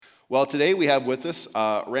Well, today we have with us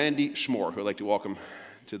Randy Schmore, who I'd like to welcome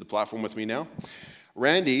to the platform with me now.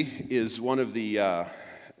 Randy is one of the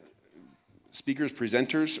speakers,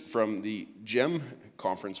 presenters from the GEM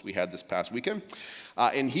conference we had this past weekend.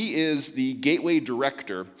 And he is the Gateway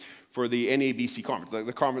Director for the NABC conference,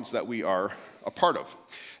 the conference that we are a part of.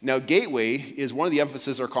 Now, Gateway is one of the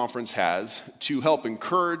emphasis our conference has to help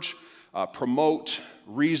encourage, promote,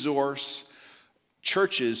 resource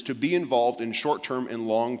churches to be involved in short-term and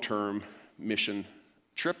long-term mission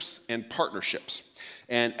trips and partnerships.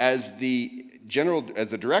 And as the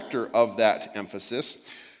director of that emphasis,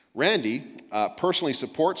 Randy personally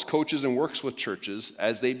supports, coaches, and works with churches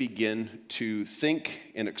as they begin to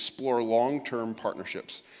think and explore long-term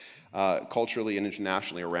partnerships culturally and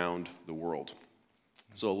internationally around the world.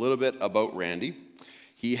 So a little bit about Randy.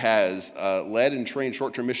 He has led and trained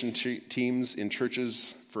short-term mission teams in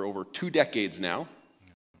churches for over 2 decades now.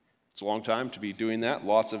 It's a long time to be doing that.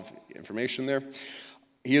 Lots of information there.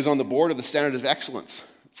 He is on the board of the Standard of Excellence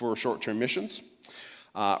for short-term missions.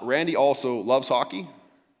 Randy also loves hockey.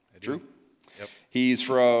 True? Yep. He's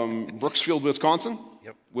from Brooksfield, Wisconsin,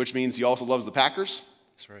 Yep. which means he also loves the Packers.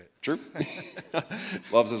 That's right. True?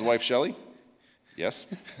 Loves his wife, Shelley. Yes,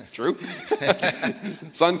 true.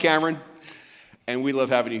 Son, Cameron. And we love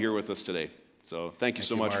having you here with us today. So thank you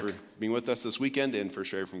so much for being with us this weekend and for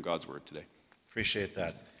sharing from God's Word today. Appreciate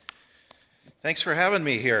that. Thanks for having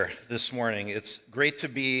me here this morning. It's great to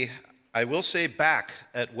be, I will say, back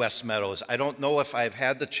at West Meadows. I don't know if I've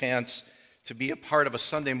had the chance to be a part of a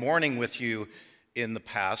Sunday morning with you in the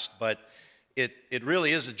past, but it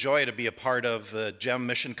really is a joy to be a part of the GEM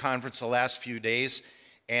Mission Conference the last few days.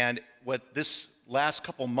 And what this last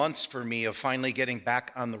couple months for me of finally getting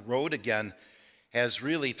back on the road again has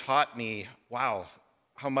really taught me, wow,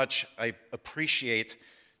 how much I appreciate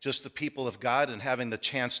just the people of God and having the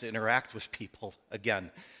chance to interact with people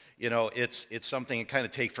again. You know, it's something you kind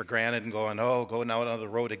of take for granted and going out on the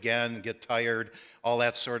road again, get tired, all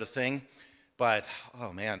that sort of thing. But,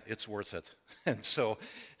 oh man, it's worth it. And so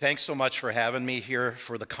thanks so much for having me here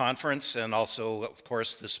for the conference and also, of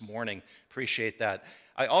course, this morning. Appreciate that.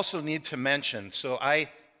 I also need to mention, so I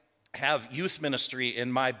have youth ministry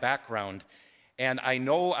in my background, and I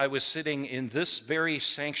know I was sitting in this very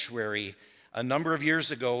sanctuary a number of years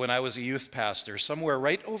ago when I was a youth pastor, somewhere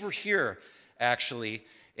right over here, actually,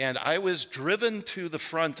 and I was driven to the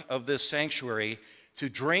front of this sanctuary to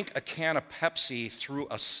drink a can of Pepsi through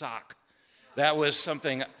a sock. That was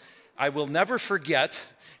something I will never forget,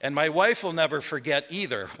 and my wife will never forget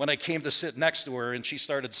either, when I came to sit next to her and she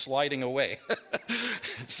started sliding away.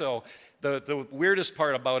 So the weirdest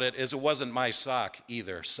part about it is it wasn't my sock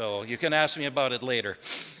either, so you can ask me about it later.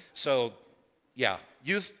 So yeah,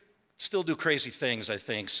 youth still do crazy things, I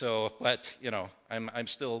think, so, but you know, I'm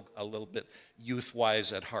still a little bit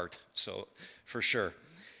youth-wise at heart, so for sure.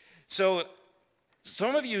 So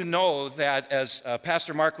some of you know that as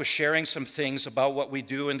Pastor Mark was sharing some things about what we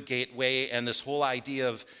do in Gateway and this whole idea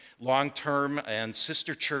of long-term and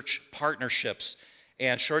sister church partnerships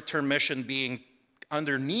and short-term mission being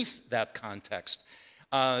underneath that context,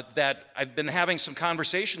 that I've been having some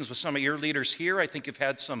conversations with some of your leaders here. I think you've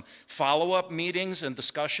had some follow-up meetings and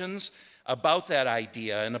discussions about that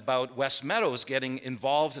idea and about West Meadows getting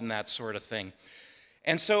involved in that sort of thing.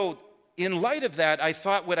 And so in light of that, I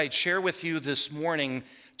thought what I'd share with you this morning,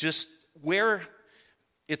 just where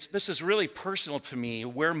this is really personal to me,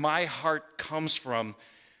 where my heart comes from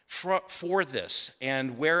for this,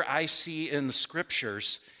 and where I see in the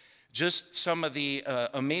scriptures just some of the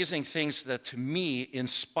amazing things that to me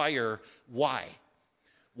inspire why.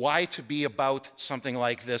 Why to be about something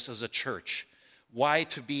like this as a church? Why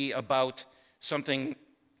to be about something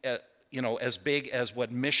as big as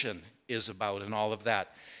what mission is about and all of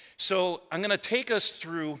that. So I'm going to take us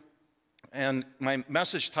through, and my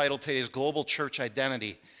message title today is Global Church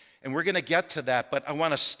Identity. And we're going to get to that, but I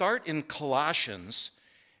want to start in Colossians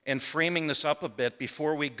and framing this up a bit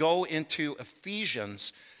before we go into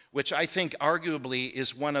Ephesians, which I think arguably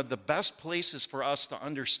is one of the best places for us to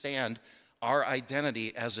understand our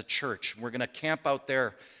identity as a church. We're going to camp out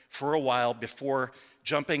there for a while before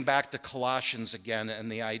jumping back to Colossians again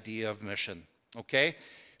and the idea of mission, okay?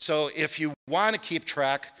 So if you want to keep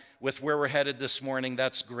track with where we're headed this morning,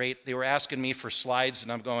 that's great. They were asking me for slides,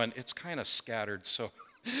 and I'm going, it's kind of scattered. So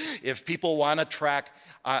if people want to track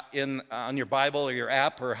on your Bible or your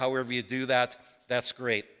app or however you do that, that's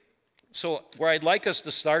great. So where I'd like us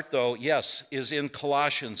to start, though, yes, is in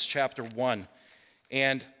Colossians chapter 1.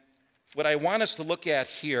 And what I want us to look at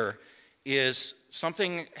here is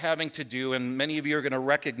something having to do, and many of you are going to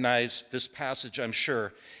recognize this passage, I'm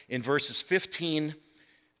sure, in verses 15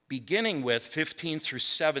 beginning with 15 through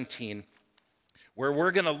 17, where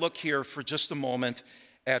we're going to look here for just a moment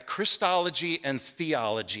at Christology and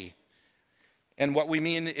theology. And what we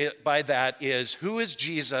mean by that is, who is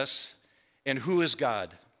Jesus and who is God?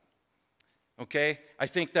 Okay? I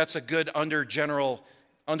think that's a good general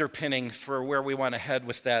underpinning for where we want to head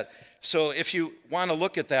with that. So if you want to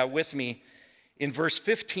look at that with me, in verse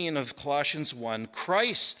 15 of Colossians 1,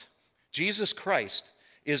 Christ, Jesus Christ,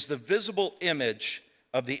 is the visible image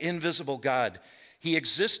of the invisible God. He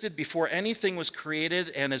existed before anything was created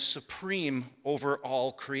and is supreme over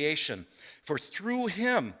all creation. For through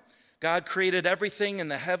him, God created everything in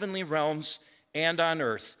the heavenly realms and on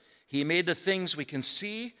earth. He made the things we can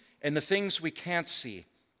see and the things we can't see,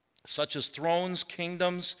 such as thrones,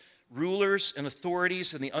 kingdoms, rulers, and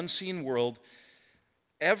authorities in the unseen world.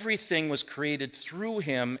 Everything was created through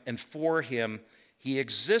him and for him. He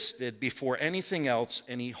existed before anything else,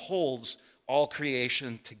 and he holds all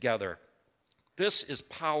creation together. This is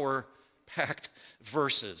power-packed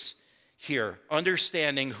verses here,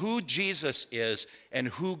 understanding who Jesus is and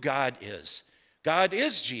who God is. God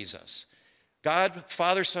is Jesus. God,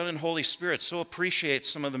 Father, Son, and Holy Spirit. So appreciate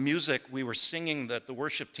some of the music we were singing that the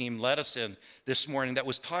worship team led us in this morning that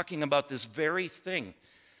was talking about this very thing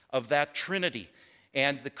of that Trinity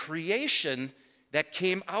and the creation that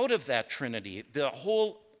came out of that Trinity, the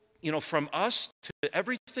whole, from us to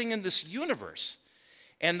everything in this universe.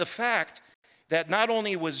 And the fact that not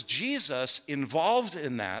only was Jesus involved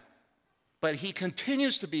in that, but he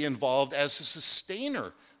continues to be involved as a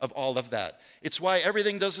sustainer of all of that. It's why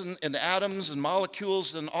everything doesn't, and atoms and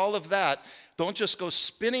molecules and all of that, don't just go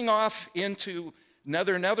spinning off into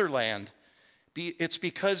netherland. It's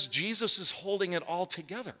because Jesus is holding it all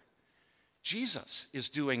together. Jesus is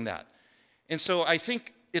doing that. And so I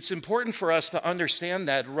think it's important for us to understand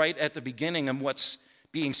that right at the beginning of what's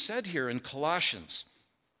being said here in Colossians.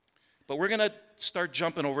 But we're going to start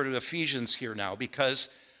jumping over to Ephesians here now, because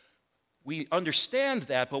we understand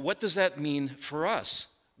that, but what does that mean for us?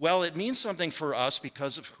 Well, it means something for us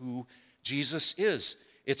because of who Jesus is.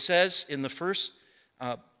 It says in the first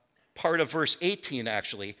part of verse 18,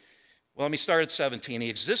 actually. Well, let me start at 17. He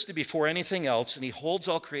existed before anything else, and he holds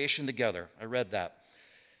all creation together. I read that.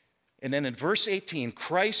 And then in verse 18,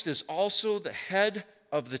 Christ is also the head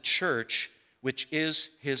of the church, which is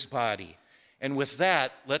his body. And with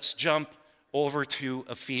that, let's jump over to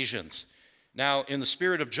Ephesians. Now, in the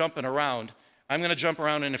spirit of jumping around, I'm going to jump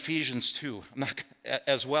around in Ephesians 2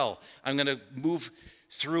 as well. I'm going to move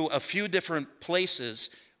through a few different places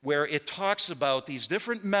where it talks about these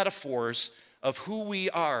different metaphors of who we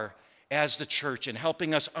are as the church and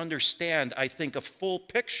helping us understand, I think, a full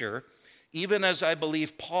picture, even as I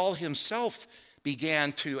believe Paul himself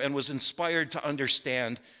began to and was inspired to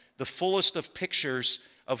understand the fullest of pictures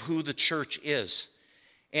of who the church is.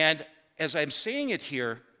 And as I'm saying it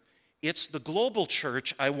here, it's the global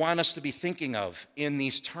church I want us to be thinking of in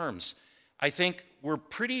these terms. I think we're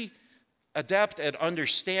pretty adept at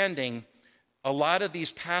understanding a lot of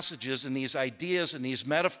these passages and these ideas and these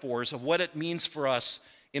metaphors of what it means for us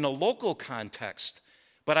in a local context.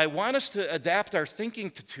 But I want us to adapt our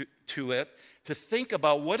thinking to it, to think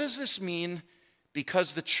about what does this mean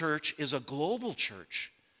because the church is a global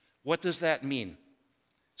church. What does that mean?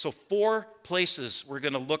 So 4 places we're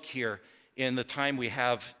going to look here in the time we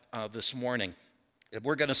have this morning.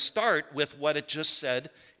 We're going to start with what it just said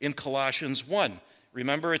in Colossians 1.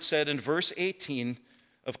 Remember, it said in verse 18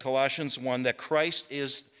 of Colossians 1 that Christ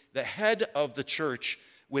is the head of the church,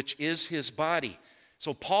 which is his body.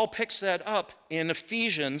 So Paul picks that up in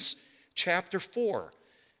Ephesians chapter 4.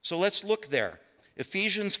 So let's look there.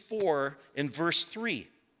 Ephesians 4 in verse 3.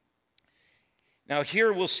 Now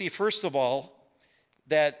here we'll see, first of all,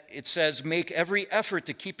 that it says, make every effort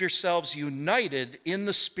to keep yourselves united in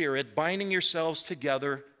the Spirit, binding yourselves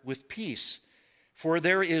together with peace. For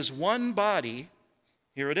there is one body,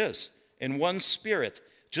 here it is, and one Spirit,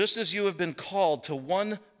 just as you have been called to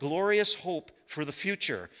one glorious hope for the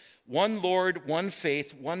future. One Lord, one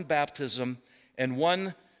faith, one baptism, and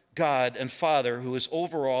one God and Father who is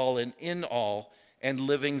over all and in all and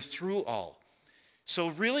living through all. So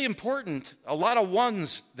really important, a lot of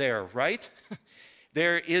ones there, right?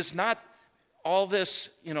 There is not all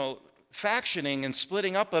this, factioning and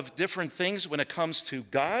splitting up of different things when it comes to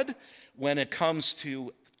God, when it comes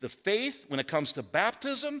to the faith, when it comes to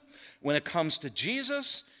baptism, when it comes to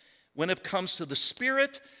Jesus, when it comes to the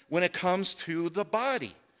Spirit, when it comes to the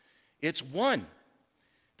body. It's one.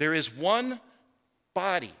 There is one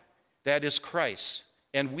body that is Christ,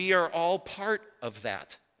 and we are all part of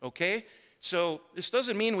that, okay? So this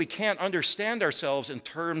doesn't mean we can't understand ourselves in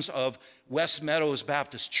terms of West Meadows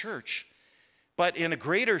Baptist Church, But in a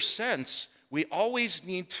greater sense, we always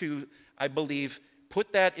need to, I believe,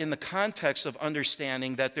 put that in the context of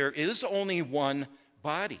understanding that there is only one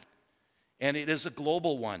body, and it is a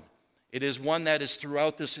global one. It is one that is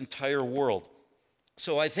throughout this entire world.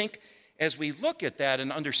 So I think as we look at that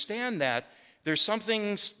and understand that, there's some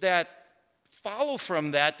things that follow from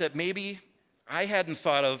that that maybe I hadn't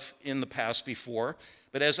thought of in the past before.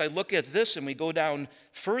 But as I look at this and we go down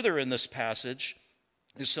further in this passage,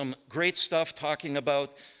 there's some great stuff talking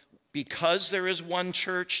about because there is one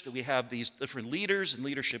church, that we have these different leaders and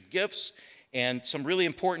leadership gifts, and some really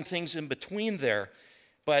important things in between there.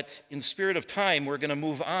 But in the spirit of time, we're going to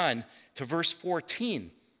move on to verse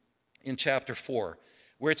 14 in chapter 4,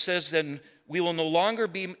 where it says, "Then we will no longer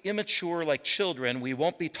be immature like children. We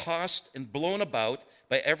won't be tossed and blown about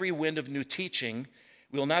by every wind of new teaching.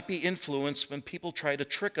 We will not be influenced when people try to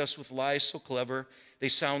trick us with lies so clever they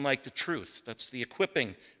sound like the truth." That's the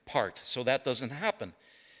equipping part, so that doesn't happen.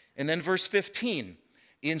 And then verse 15,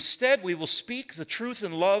 "Instead, we will speak the truth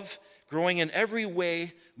in love, growing in every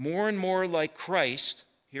way more and more like Christ,"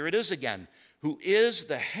 here it is again, "who is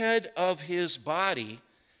the head of his body,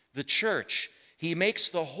 the church. He makes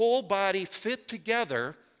the whole body fit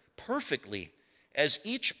together perfectly. As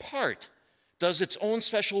each part does its own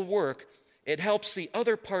special work, it helps the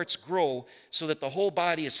other parts grow so that the whole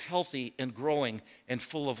body is healthy and growing and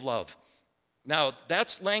full of love." Now,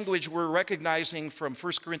 that's language we're recognizing from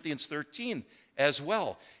 1 Corinthians 13 as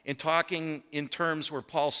well, in talking in terms where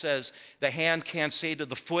Paul says, the hand can't say to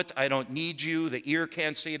the foot, "I don't need you." The ear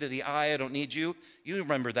can't say to the eye, "I don't need you." You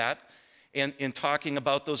remember that. And in talking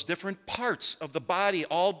about those different parts of the body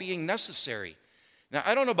all being necessary. Now,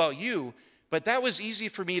 I don't know about you, but that was easy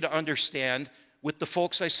for me to understand with the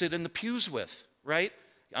folks I sit in the pews with, right?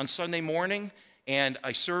 On Sunday morning, and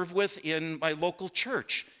I serve with in my local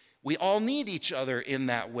church. We all need each other in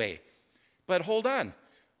that way. But hold on.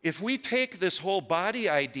 If we take this whole body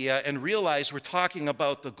idea and realize we're talking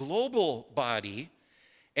about the global body,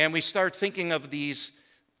 and we start thinking of these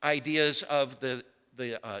ideas of the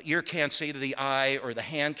ear can't say to the eye, or the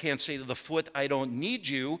hand can't say to the foot, "I don't need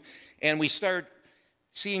you," and we start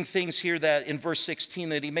seeing things here that in verse 16,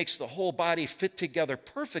 that he makes the whole body fit together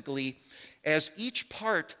perfectly as each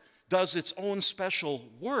part does its own special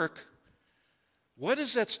work, what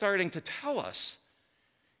is that starting to tell us?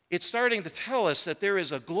 It's starting to tell us that there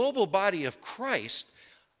is a global body of Christ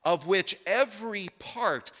of which every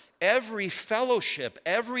part, every fellowship,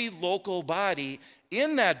 every local body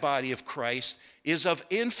in that body of Christ is of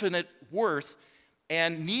infinite worth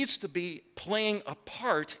and needs to be playing a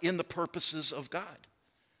part in the purposes of God.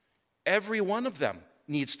 Every one of them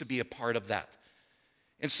needs to be a part of that.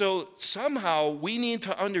 And so somehow we need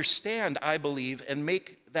to understand, I believe, and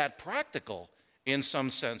make that practical in some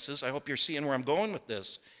senses. I hope you're seeing where I'm going with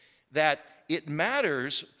this, that it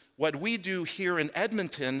matters what we do here in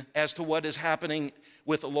Edmonton as to what is happening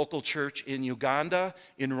with a local church in Uganda,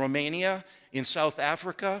 in Romania, in South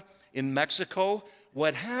Africa, in Mexico,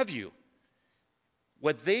 what have you.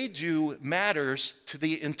 What they do matters to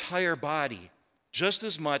the entire body just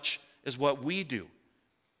as much as what we do.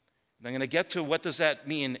 And I'm going to get to what does that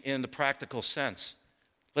mean in the practical sense.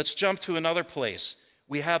 Let's jump to another place.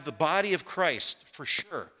 We have the body of Christ, for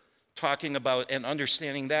sure. Talking about and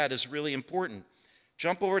understanding that is really important.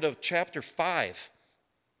 Jump over to chapter 5,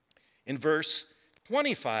 in verse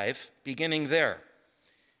 25, beginning there.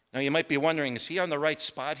 Now you might be wondering, is he on the right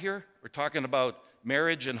spot here? We're talking about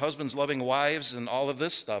marriage and husbands loving wives and all of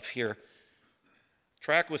this stuff here.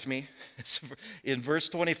 Track with me. In verse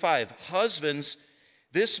 25, "Husbands,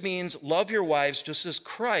 this means love your wives just as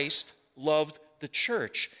Christ loved the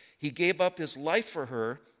church. He gave up his life for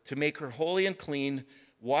her to make her holy and clean,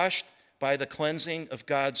 washed by the cleansing of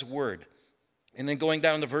God's word." And then going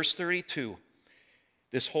down to verse 32,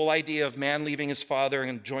 this whole idea of man leaving his father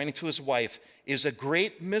and joining to his wife is a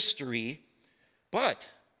great mystery, but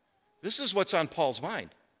this is what's on Paul's mind.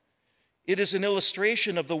 It is an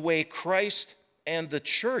illustration of the way Christ and the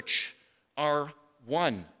church are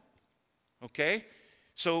one. Okay?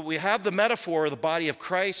 So we have the metaphor of the body of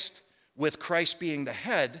Christ with Christ being the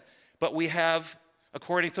head, but we have,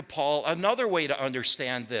 according to Paul, another way to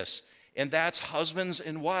understand this, and that's husbands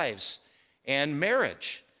and wives and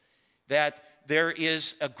marriage. That there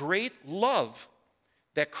is a great love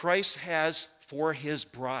that Christ has for his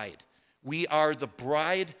bride. We are the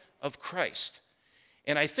bride of Christ.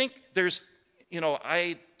 And I think there's,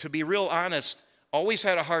 to be real honest, always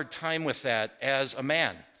had a hard time with that as a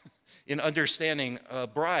man in understanding a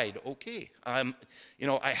bride. Okay,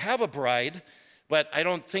 I have a bride, but I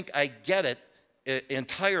don't think I get it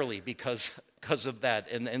entirely because of that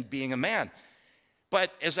and being a man.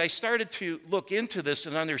 But as I started to look into this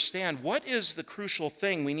and understand what is the crucial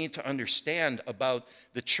thing we need to understand about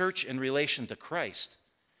the church in relation to Christ,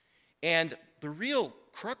 and the real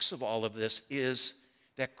crux of all of this is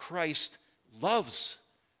that Christ loves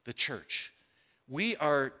the church. We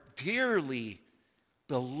are dearly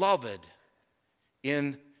beloved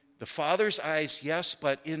in the Father's eyes, yes,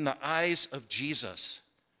 but in the eyes of Jesus.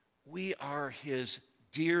 We are his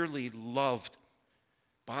dearly loved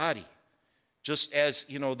body. Just as,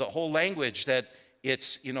 the whole language that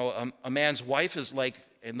it's, a man's wife is like,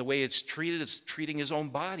 and the way it's treated is treating his own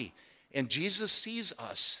body. And Jesus sees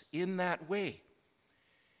us in that way.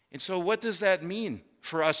 And so what does that mean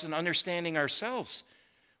for us in understanding ourselves?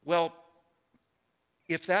 Well,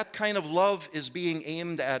 if that kind of love is being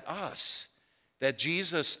aimed at us, that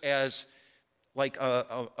Jesus as like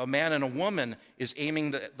a man and a woman is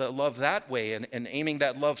aiming the love that way and aiming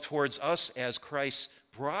that love towards us as Christ's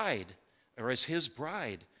bride, or as his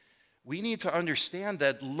bride, we need to understand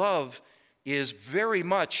that love is very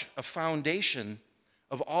much a foundation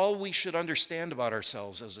of all we should understand about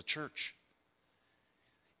ourselves as a church.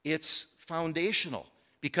 It's foundational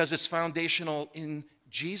because it's foundational in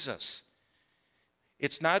Jesus.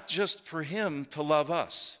 It's not just for him to love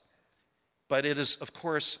us, but it is, of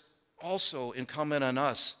course, also incumbent on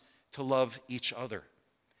us to love each other.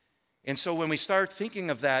 And so when we start thinking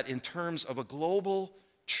of that in terms of a global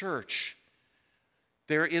church,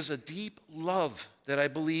 there is a deep love that I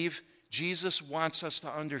believe Jesus wants us to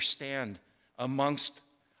understand amongst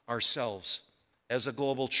ourselves as a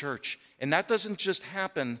global church. And that doesn't just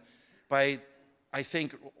happen by, I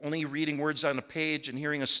think, only reading words on a page and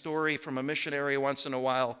hearing a story from a missionary once in a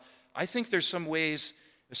while. I think there's some ways,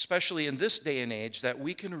 especially in this day and age, that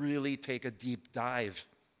we can really take a deep dive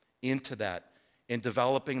into that in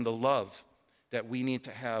developing the love that we need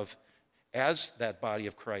to have as that body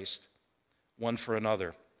of Christ, one for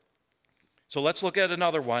another. So let's look at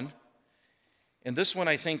another one. And this one,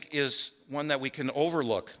 I think, is one that we can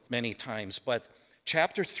overlook many times. But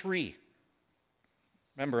chapter 3,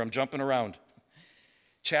 remember, I'm jumping around.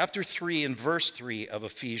 Chapter 3 and verse 3 of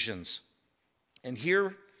Ephesians. And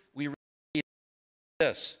here we read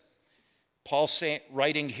this. Paul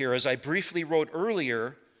writing here, as I briefly wrote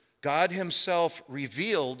earlier, God himself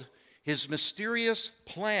revealed his mysterious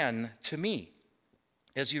plan to me.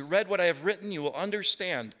 As you read what I have written, you will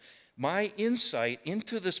understand my insight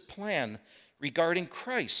into this plan regarding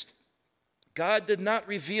Christ. God did not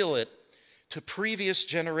reveal it to previous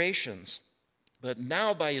generations, but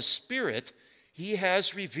now by his Spirit, he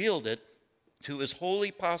has revealed it to his holy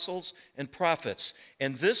apostles and prophets.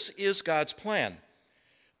 And this is God's plan.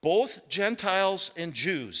 Both Gentiles and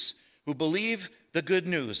Jews who believe the good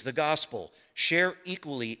news, the gospel, share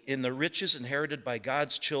equally in the riches inherited by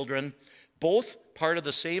God's children, both part of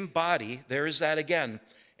the same body, there is that again,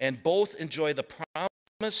 and both enjoy the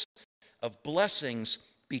promise of blessings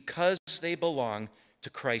because they belong to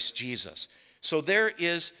Christ Jesus. So there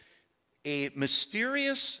is a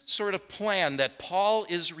mysterious sort of plan that Paul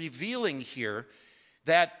is revealing here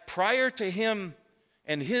that prior to him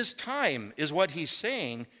and his time is what he's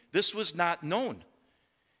saying, this was not known.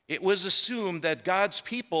 It was assumed that God's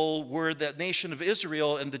people were the nation of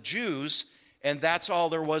Israel and the Jews, and that's all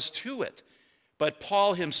there was to it. But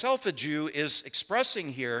Paul himself, a Jew, is expressing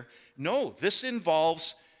here, no, this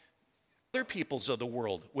involves other peoples of the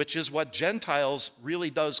world, which is what Gentiles really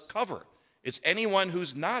does cover. It's anyone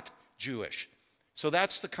who's not Jewish. So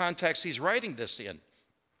that's the context he's writing this in.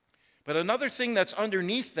 But another thing that's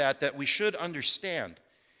underneath that we should understand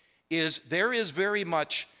is there is very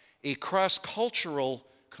much a cross-cultural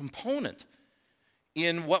component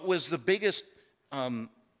in what was the biggest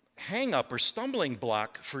hang-up or stumbling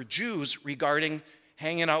block for Jews regarding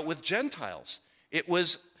hanging out with Gentiles. It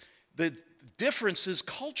was the differences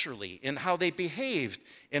culturally in how they behaved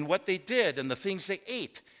and what they did and the things they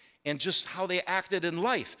ate and just how they acted in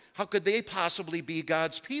life. How could they possibly be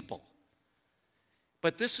God's people?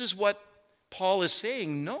 But this is what Paul is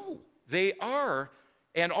saying. No, they are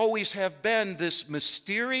and always have been this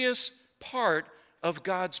mysterious part of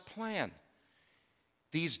God's plan.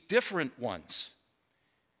 These different ones.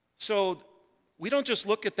 So we don't just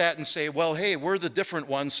look at that and say, well, hey, we're the different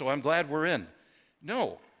ones, so I'm glad we're in.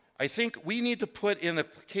 No, I think we need to put in a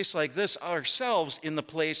case like this ourselves in the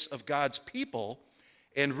place of God's people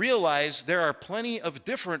and realize there are plenty of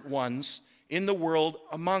different ones in the world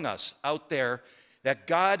among us out there that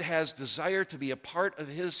God has desired to be a part of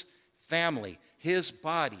his family, his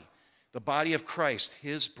body, the body of Christ,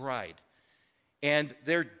 his bride. And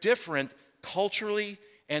they're different culturally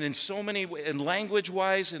and in so many ways, and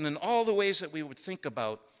language-wise and in all the ways that we would think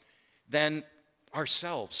about than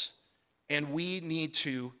ourselves. and we need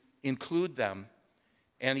to include them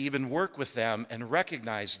and even work with them and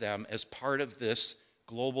recognize them as part of this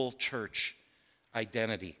global church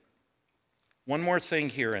identity. One more thing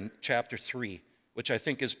here in chapter 3, which I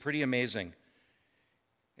think is pretty amazing,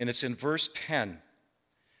 and it's in verse 10.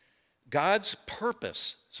 God's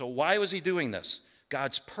purpose, so why was he doing this?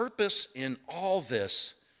 God's purpose in all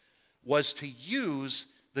this was to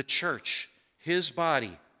use the church, his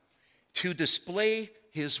body, to display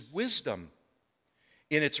his wisdom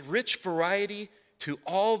in its rich variety to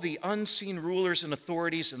all the unseen rulers and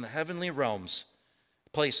authorities in the heavenly realms,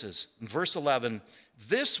 places. In verse 11,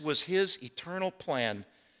 this was his eternal plan,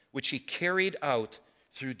 which he carried out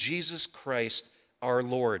through Jesus Christ our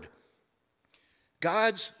Lord.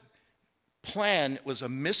 God's plan was a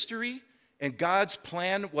mystery, and God's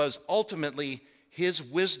plan was ultimately his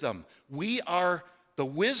wisdom. We are the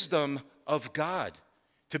wisdom of God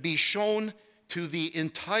to be shown to the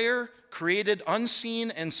entire created,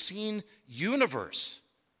 unseen, and seen universe.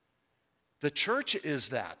 The church is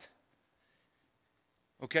that.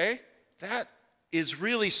 Okay? That is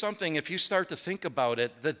really something, if you start to think about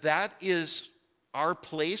it, that is our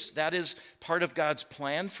place, that is part of God's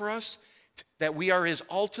plan for us, that we are his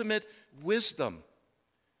ultimate wisdom.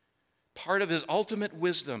 Part of his ultimate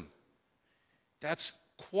wisdom. That's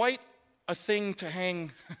quite a thing to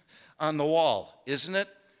hang on the wall, isn't it?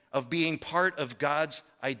 Of being part of God's,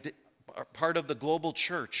 part of the global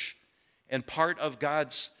church and part of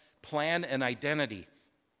God's plan and identity.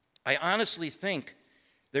 I honestly think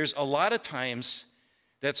there's a lot of times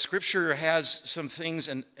that Scripture has some things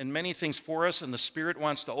and many things for us, and the Spirit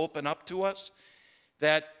wants to open up to us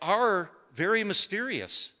that are very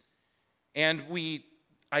mysterious. And we,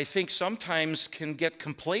 I think, sometimes can get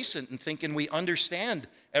complacent in thinking we understand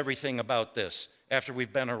everything about this after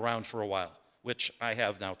we've been around for a while, which I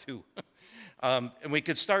have now too. And we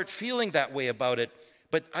could start feeling that way about it.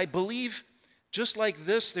 But I believe, just like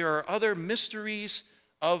this, there are other mysteries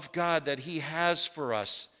of God that he has for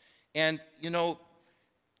us. And, you know,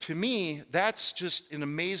 to me, that's just an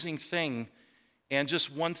amazing thing, and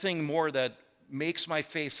just one thing more that makes my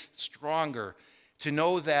faith stronger, to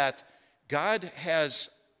know that God has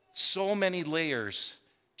so many layers.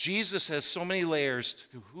 Jesus has so many layers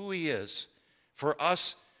to who he is for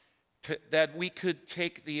us that we could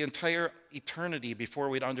take the entire eternity before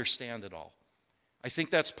we'd understand it all. I think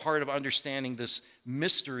that's part of understanding this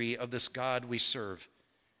mystery of this God we serve,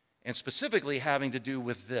 and specifically having to do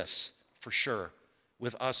with this, for sure,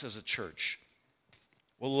 with us as a church.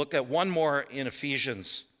 We'll look at one more in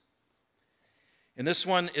Ephesians. And this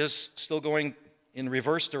one is still going in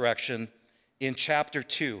reverse direction in chapter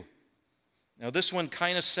 2. Now, this one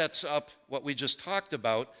kind of sets up what we just talked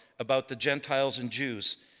about the Gentiles and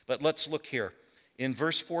Jews. But let's look here in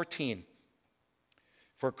verse 14.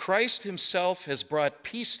 For Christ himself has brought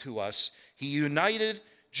peace to us. He united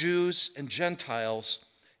Jews and Gentiles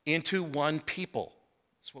into one people.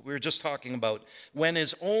 That's what we were just talking about. When in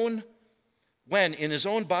his own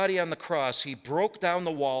body on the cross, he broke down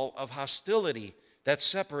the wall of hostility that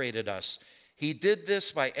separated us. He did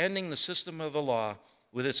this by ending the system of the law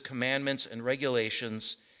with its commandments and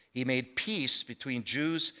regulations. He made peace between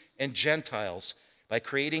Jews and Gentiles by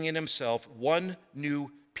creating in himself one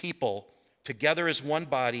new people, together as one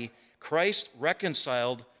body. Christ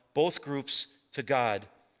reconciled both groups to God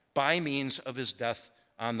by means of his death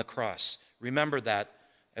on the cross. Remember that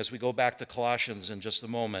as we go back to Colossians in just a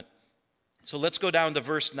moment. So let's go down to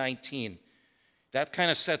verse 19. That kind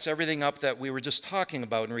of sets everything up that we were just talking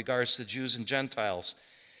about in regards to Jews and Gentiles.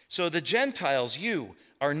 So the Gentiles, you,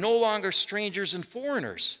 are no longer strangers and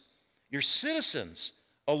foreigners. You're citizens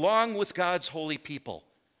along with God's holy people.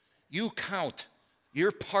 You count.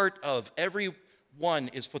 You're part of, everyone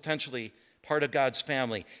is potentially part of God's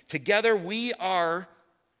family. Together we are,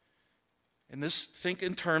 and this, think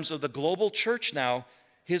in terms of the global church now,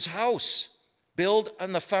 his house, built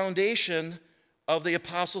on the foundation of the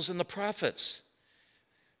apostles and the prophets.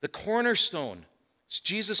 The cornerstone is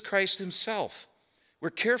Jesus Christ himself. We're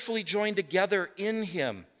carefully joined together in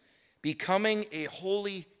him, becoming a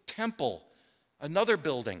holy temple, another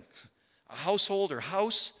building, a household or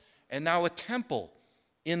house, and now a temple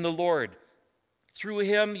in the Lord. Through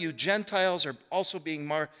him, you Gentiles are also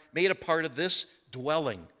being made a part of this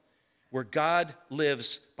dwelling where God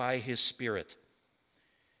lives by his Spirit.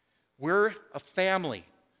 We're a family,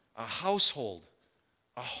 a household,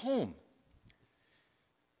 a home.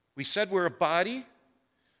 We said we're a body,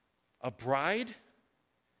 a bride,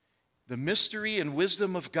 the mystery and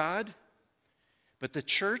wisdom of God, but the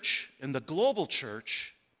church, and the global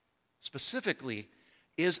church specifically,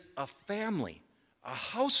 is a family, a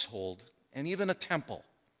household, and even a temple.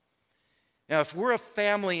 Now, if we're a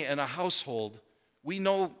family and a household, we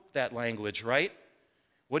know that language, right?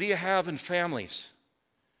 What do you have in families?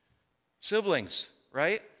 Siblings,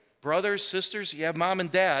 right? Brothers, sisters. You have mom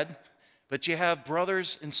and dad, but you have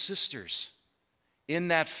brothers and sisters in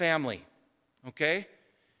that family, okay?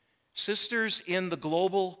 Sisters in the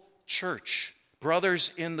global church,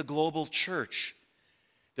 brothers in the global church.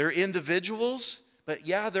 They're individuals, but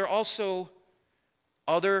yeah, they're also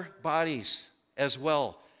other bodies as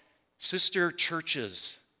well. Sister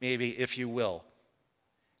churches, maybe, if you will.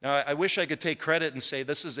 Now, I wish I could take credit and say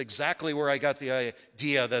this is exactly where I got the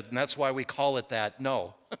idea and that's why we call it that.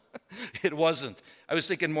 No, it wasn't. I was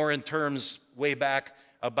thinking more in terms way back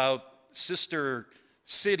about sister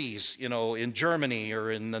cities, in Germany or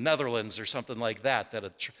in the Netherlands or something like that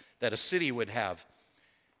a city would have.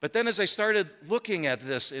 But then as I started looking at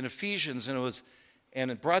this in Ephesians and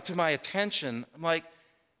it brought to my attention, I'm like,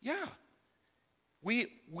 yeah,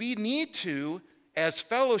 we need to, as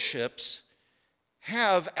fellowships,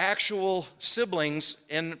 have actual siblings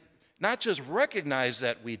and not just recognize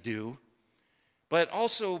that we do, but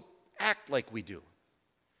also act like we do.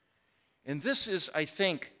 And this is, I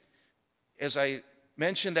think, as I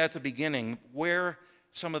mentioned at the beginning, where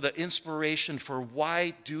some of the inspiration for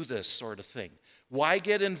why do this sort of thing. Why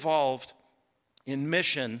get involved in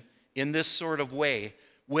mission in this sort of way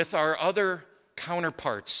with our other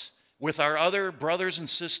counterparts, with our other brothers and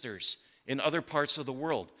sisters in other parts of the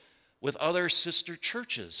world, with other sister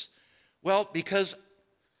churches? Well, because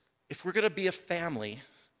if we're going to be a family,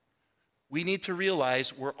 we need to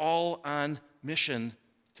realize we're all on mission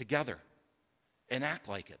together and act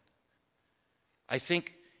like it. I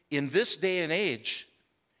think in this day and age,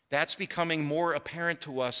 that's becoming more apparent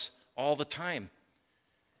to us all the time.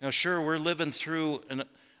 Now, sure, we're living through an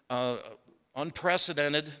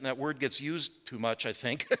unprecedented, that word gets used too much, I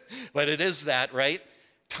think, but it is that, right?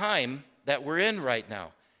 Time that we're in right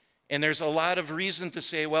now. And there's a lot of reason to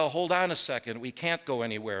say, well, hold on a second, we can't go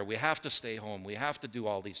anywhere, we have to stay home, we have to do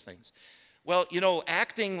all these things. Well,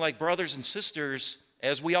 acting like brothers and sisters,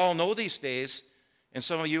 as we all know these days, and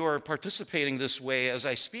some of you are participating this way as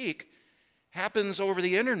I speak, happens over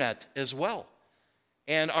the internet as well.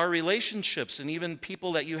 And our relationships, and even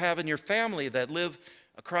people that you have in your family that live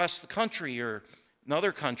across the country or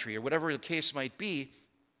another country or whatever the case might be,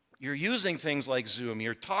 you're using things like Zoom,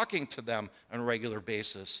 you're talking to them on a regular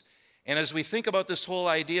basis. And as we think about this whole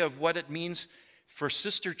idea of what it means for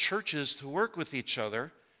sister churches to work with each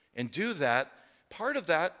other and do that, part of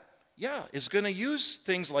that, is going to use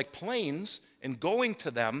things like planes and going to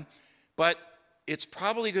them, but it's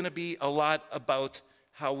probably going to be a lot about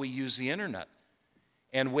how we use the internet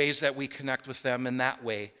and ways that we connect with them in that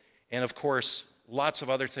way. And of course, lots of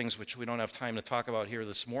other things which we don't have time to talk about here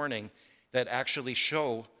this morning that actually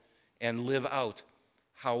show and live out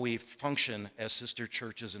how we function as sister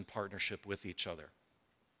churches in partnership with each other.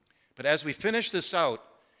 But as we finish this out,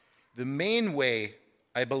 the main way,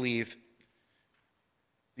 I believe,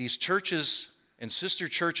 these churches and sister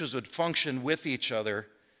churches would function with each other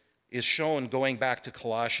is shown going back to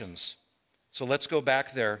Colossians. So let's go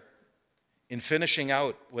back there in finishing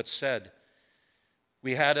out what's said.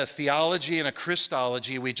 We had a theology and a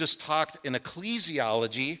Christology. We just talked an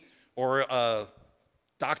ecclesiology, or a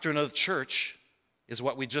doctrine of the church, is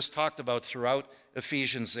what we just talked about throughout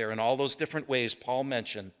Ephesians there, in all those different ways Paul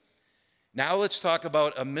mentioned. Now let's talk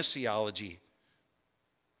about a missiology.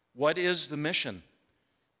 What is the mission?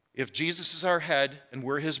 If Jesus is our head and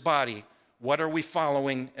we're his body, what are we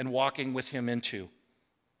following and walking with him into?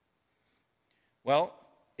 Well,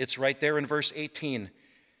 it's right there in verse 18,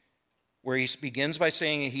 where he begins by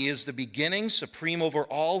saying he is the beginning, supreme over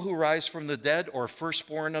all who rise from the dead, or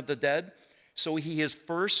firstborn of the dead. So he is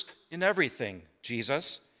first in everything,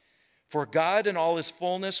 Jesus. For God in all his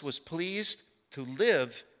fullness was pleased to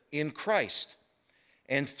live in Christ.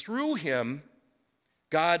 And through him,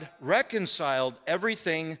 God reconciled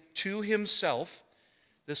everything to himself.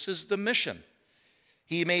 This is the mission.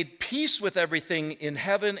 He made peace with everything in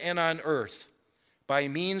heaven and on earth by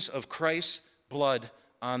means of Christ's blood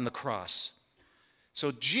on the cross.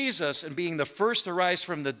 So Jesus, in being the first to rise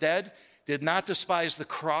from the dead, did not despise the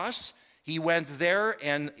cross. He went there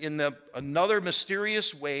and in another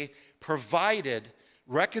mysterious way provided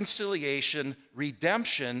reconciliation,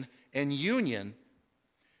 redemption, and union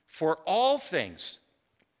for all things.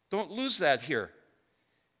 Don't lose that here.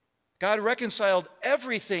 God reconciled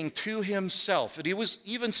everything to himself. And it was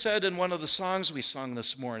even said in one of the songs we sung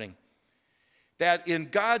this morning that in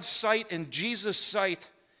God's sight, in Jesus' sight,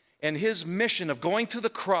 and his mission of going to the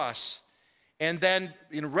cross and then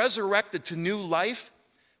being resurrected to new life,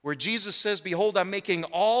 where Jesus says, behold, I'm making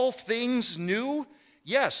all things new.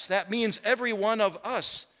 Yes, that means every one of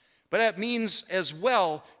us, but that means as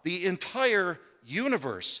well the entire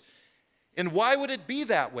universe. And why would it be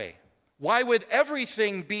that way? Why would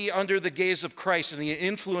everything be under the gaze of Christ and the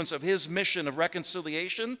influence of his mission of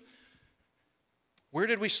reconciliation? Where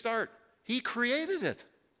did we start? He created it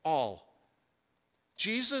all.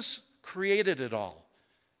 Jesus created it all.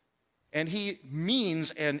 And he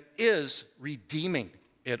means and is redeeming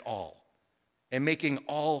it all and making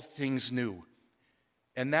all things new.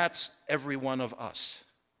 And that's every one of us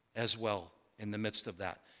as well in the midst of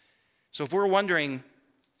that. So if we're wondering,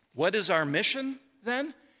 what is our mission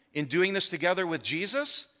then in doing this together with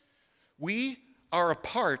Jesus? We are a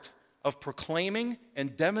part of proclaiming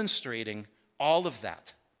and demonstrating all of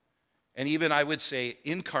that. And even, I would say,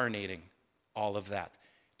 incarnating all of that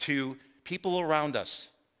to people around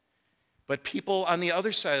us, but people on the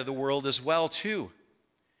other side of the world as well, too.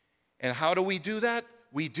 And how do we do that?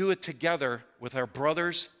 We do it together with our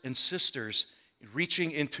brothers and sisters,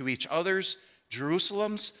 reaching into each other's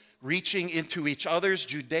Jerusalems, reaching into each other's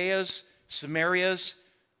Judeas, Samarias,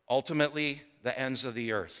 ultimately the ends of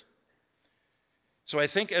the earth. So I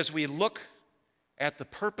think as we look at the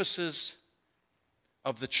purposes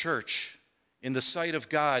of the church in the sight of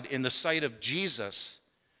God, in the sight of Jesus,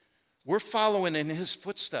 we're following in his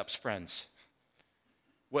footsteps, friends.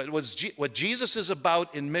 What Jesus is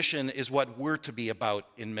about in mission is what we're to be about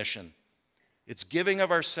in mission. It's giving of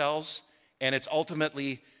ourselves, and it's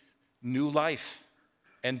ultimately new life,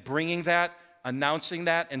 and bringing that, announcing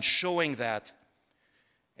that, and showing that.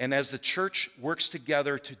 And as the church works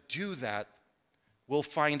together to do that, we'll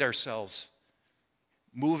find ourselves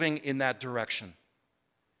moving in that direction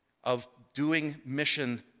of doing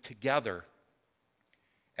mission together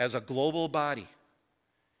as a global body,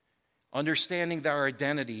 understanding our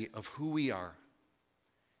identity of who we are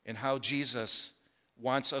and how Jesus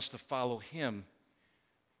wants us to follow him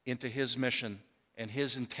into his mission and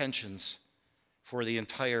his intentions for the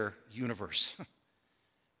entire universe.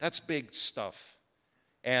 That's big stuff.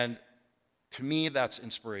 And to me, that's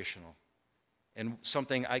inspirational and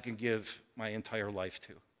something I can give my entire life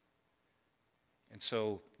to. And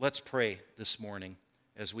so let's pray this morning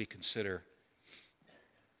as we consider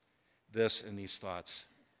this and these thoughts.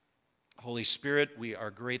 Holy Spirit, we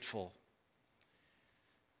are grateful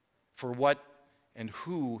for what and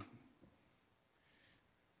who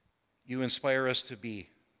you inspire us to be.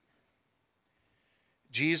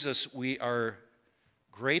 Jesus, we are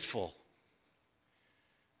grateful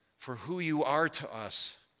for who you are to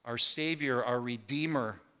us, our Savior, our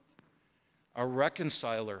Redeemer, our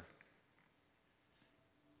Reconciler,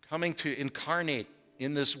 coming to incarnate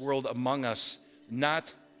in this world among us,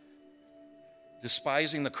 not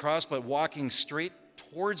despising the cross, but walking straight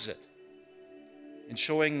towards it and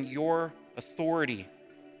showing your authority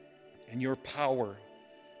and your power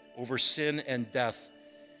over sin and death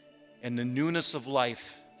and the newness of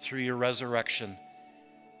life through your resurrection,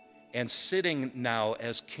 and sitting now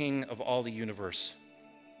as King of all the universe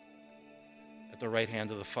at the right hand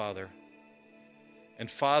of the Father. And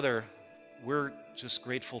Father, we're just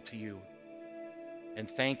grateful to you and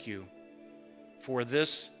thank you for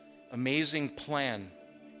this amazing plan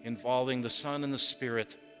involving the Son and the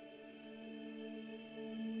Spirit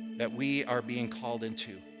that we are being called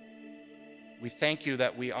into. We thank you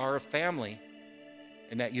that we are a family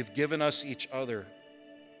and that you've given us each other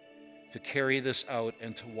to carry this out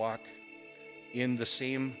and to walk in the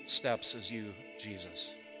same steps as you,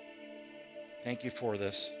 Jesus. Thank you for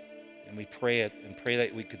this, and we pray it and pray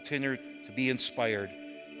that we continue to be inspired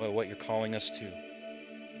by what you're calling us to.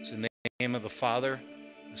 It's in the name of the Father,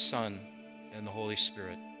 the Son, and the Holy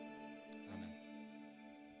Spirit.